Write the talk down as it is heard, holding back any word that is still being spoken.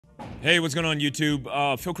Hey, what's going on YouTube?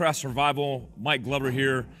 Fieldcraft Survival, Mike Glover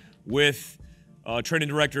here with training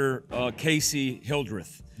director Casey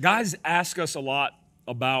Hildreth. Guys ask us a lot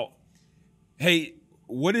about, hey,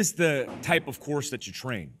 what is the type of course that you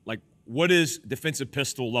train? Like, what is defensive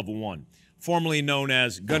pistol level 1, formerly known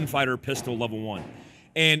as gunfighter pistol level 1?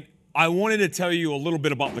 And I wanted to tell you a little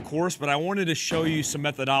bit about the course, but I wanted to show you some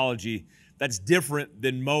methodology that's different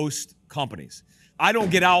than most companies. I don't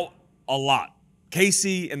get out a lot.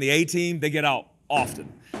 Casey and the A-team, they get out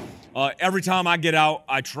often. Every time I get out,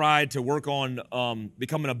 I try to work on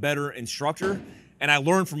becoming a better instructor, and I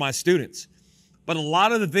learn from my students. But a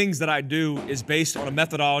lot of the things that I do is based on a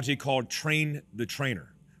methodology called train the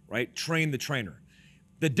trainer, right? Train the trainer.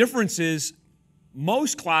 The difference is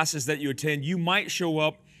most classes that you attend, you might show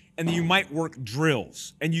up and you might work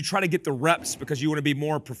drills, and you try to get the reps because you want to be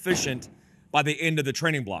more proficient by the end of the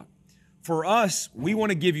training block. For us, we want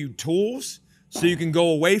to give you tools so you can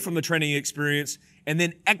go away from the training experience and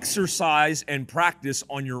then exercise and practice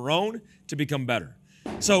on your own to become better.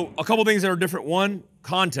 So a couple things that are different. One,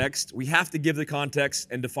 context. We have to give the context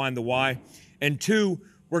and define the why. And two,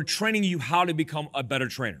 we're training you how to become a better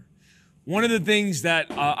trainer. One of the things that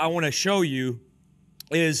I want to show you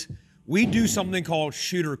is we do something called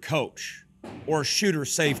shooter coach or shooter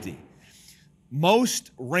safety.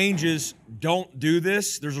 Most ranges don't do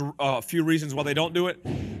this. There's a few reasons why they don't do it,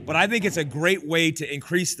 but I think it's a great way to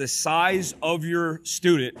increase the size of your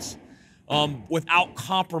students without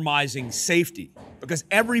compromising safety, because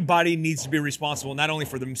everybody needs to be responsible not only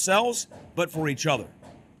for themselves, but for each other.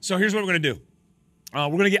 So here's what we're gonna do.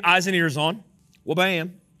 We're gonna get eyes and ears on,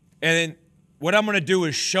 wha-bam, and then what I'm gonna do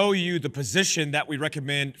is show you the position that we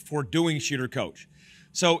recommend for doing shooter coach.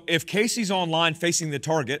 So if Casey's online facing the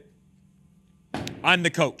target, I'm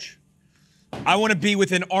the coach. I want to be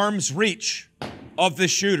within arm's reach of the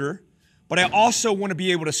shooter, but I also want to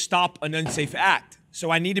be able to stop an unsafe act.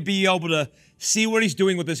 So I need to be able to see what he's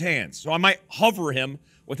doing with his hands. So I might hover him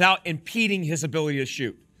without impeding his ability to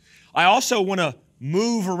shoot. I also want to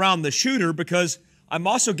move around the shooter because I'm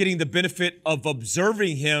also getting the benefit of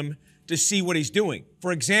observing him to see what he's doing.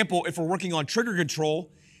 For example, if we're working on trigger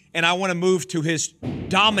control and I want to move to his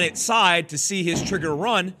dominant side to see his trigger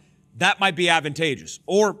run, that might be advantageous,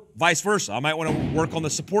 or vice versa. I might want to work on the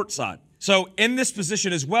support side. So in this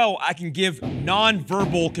position as well, I can give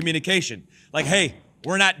nonverbal communication. Like, hey,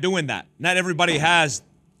 we're not doing that. Not everybody has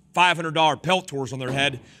 $500 Peltors on their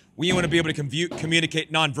head. We want to be able to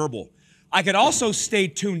communicate nonverbal. I could also stay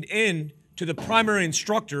tuned in to the primary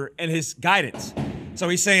instructor and his guidance. So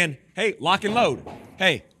he's saying, hey, lock and load.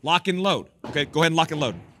 Hey, lock and load. Okay, go ahead and lock and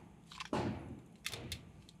load.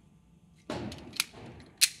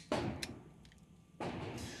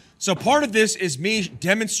 So part of this is me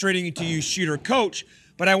demonstrating to you shooter coach,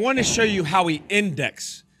 but I want to show you how we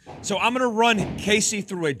index. So I'm going to run Casey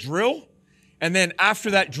through a drill, and then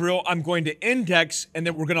after that drill, I'm going to index, and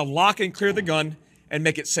then we're going to lock and clear the gun and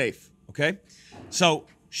make it safe, okay? So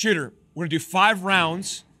shooter, we're going to do 5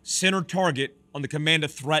 rounds, center target on the command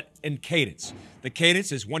of threat and cadence. The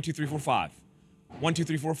cadence is 1, 2, 3, 4, 5. 1, 2,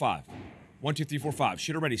 3, 4, 5. 1, 2, 3, 4, 5.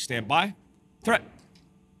 Shooter ready, stand by, threat.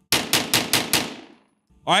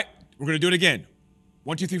 All right, we're going to do it again.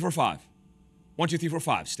 1, 2, 3, 4, 5. 1, 2, 3, 4,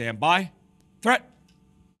 5. Stand by. Threat.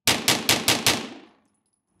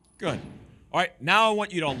 Good. All right, now I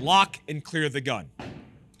want you to lock and clear the gun.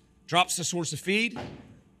 Drops the source of feed.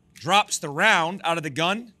 Drops the round out of the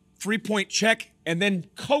gun. 3-point check, and then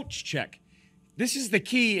coach check. This is the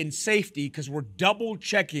key in safety because we're double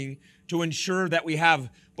checking to ensure that we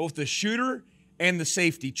have both the shooter and the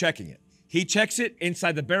safety checking it. He checks it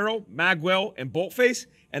inside the barrel, mag well, and bolt face,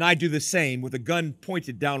 and I do the same with the gun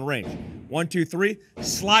pointed down range. 1, 2, 3,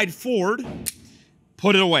 slide forward,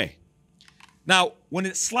 put it away. Now, when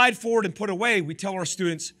it's slide forward and put away, we tell our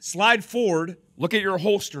students, slide forward, look at your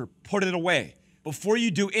holster, put it away. Before you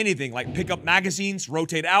do anything, like pick up magazines,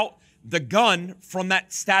 rotate out, the gun from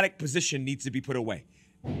that static position needs to be put away.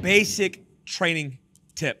 Basic training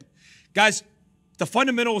tip. Guys, the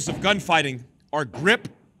fundamentals of gunfighting are grip,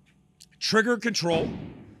 trigger control,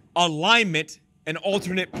 alignment, and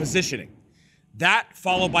alternate positioning. That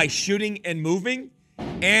followed by shooting and moving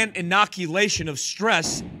and inoculation of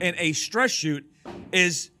stress, and a stress shoot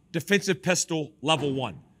is defensive pistol level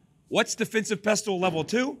 1. What's defensive pistol level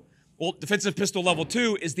 2? Well, defensive pistol level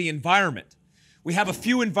 2 is the environment. We have a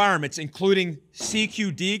few environments, including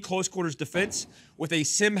CQD, close quarters defense, with a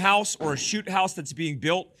sim house or a shoot house that's being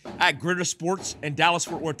built at Gritter Sports in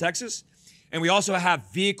Dallas-Fort Worth, Texas. And we also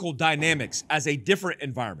have vehicle dynamics as a different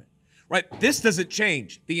environment, right? This doesn't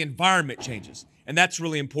change. The environment changes, and that's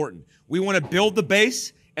really important. We want to build the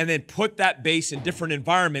base and then put that base in different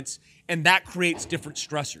environments, and that creates different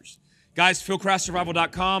stressors. Guys,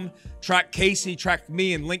 fieldcraftsurvival.com, track Casey, track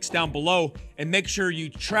me, and links down below, and make sure you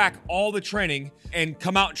track all the training and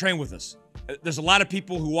come out and train with us. There's a lot of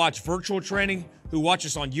people who watch virtual training, who watch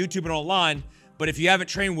us on YouTube and online, but if you haven't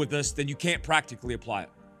trained with us, then you can't practically apply it.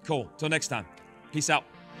 Cool. Till next time. Peace out.